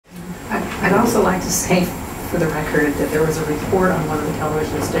also like to say, for the record, that there was a report on one of the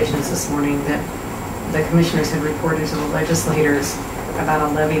television stations this morning that the commissioners had reported to the legislators about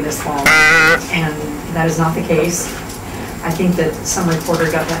a levy this fall, and that is not the case. I think that some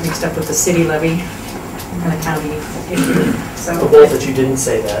reporter got that mixed up with the city levy and the county issue. So both that you didn't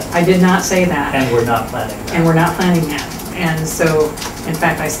say that. I did not say that. And we're not planning that. And we're not planning that. And so, in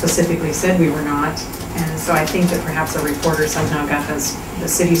fact, I specifically said we were not. And so I think that perhaps a reporter somehow got the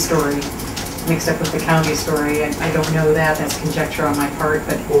city story mixed up with the county story. I don't know that. That's conjecture on my part.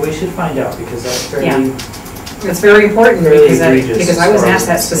 But well, we should find out, because that's very... Yeah. It's very important because I was asked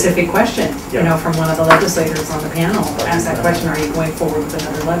that specific question, you know, from one of the legislators on the panel. Asked that question, are you going forward with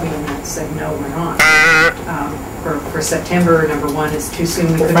another levy? And I said, no, we're not. For September, number one, is too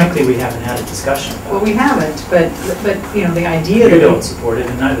soon. Well, frankly, we haven't had a discussion about it. Well, we haven't, but you know, the idea you don't support it,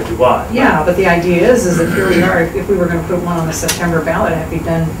 and neither do I. Yeah, but the idea is that here we are. If we were going to put one on the September ballot, it'd be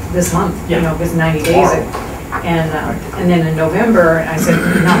done this month. Yeah. You know, because 90 days. And then in November, I said,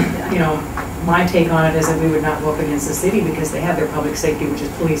 not, you know, my take on it is that we would not vote against the city because they have their public safety, which is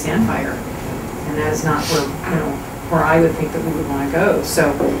police and fire, and that is not where, you know, where I would think that we would want to go.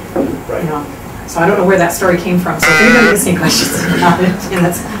 So, you know, so I don't know where that story came from. So if anybody has any questions about it, and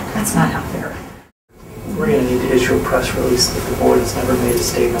that's not out there. We're going to need to issue a press release that the board has never made a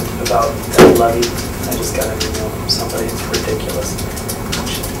statement about that levy. I just got an email from somebody. It's ridiculous.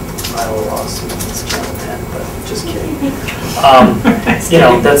 File a lawsuit against Channel 10, but just kidding. You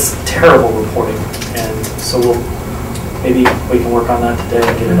know, that's terrible reporting, and so maybe we can work on that today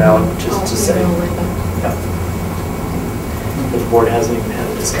and get it out, just to say, yeah. The board hasn't even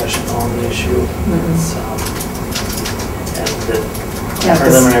had a discussion on the issue, and the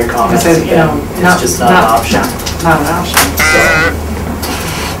preliminary comments, you know, it's just not an option. Not an option.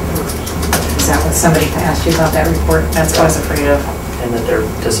 Is that what somebody asked you about that report? That's what I was afraid of. And that they're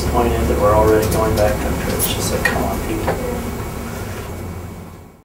disappointed that we're already going back after. It's just like, come on, people.